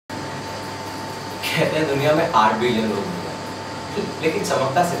कहते हैं दुनिया में 8 बिलियन लोग होते हैं, लेकिन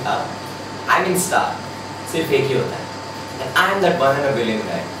चमकता सितारा, आई मीन स्टार, सिर्फ एक ही होता है। And I am that 1 in a billion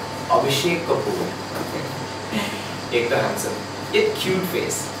guy, Abhishek Kapoor. एक तो हैंडसम, ये क्यूट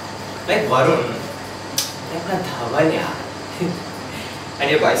फेस, लाइक वरुण, ये अपना धवन यार,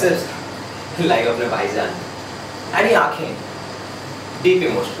 एंड ये बाइसेप्स, लाइक अपने भाईजान, एंड ये आँखें, deep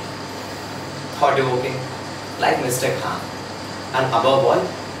emotional, thought evoking, like mister Khan, and above all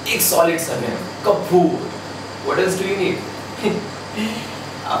एक solid surname, Kapoor. What else do you need?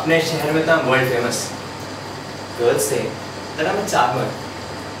 अपने शहर में तो world famous. Girls say that I'm a charmer.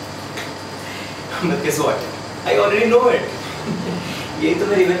 But guess what? I already know it. ये तो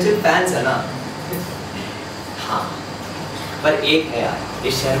मेरे eventual fans है ना। हाँ, पर एक है यार,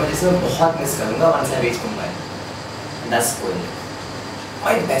 इस शहर में जिसे मैं बहुत मिस करूँगा once I reach Mumbai. And that's Kohli.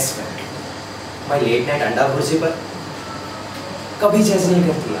 My best friend. My late night अंडा भुर्जी पर कभी जज नहीं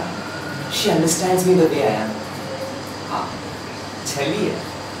करती यार। She understands me the way I am. हाँ, छली है,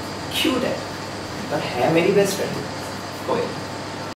 क्यूट है, पर है मेरी बेस्ट फ्रेंड कोई।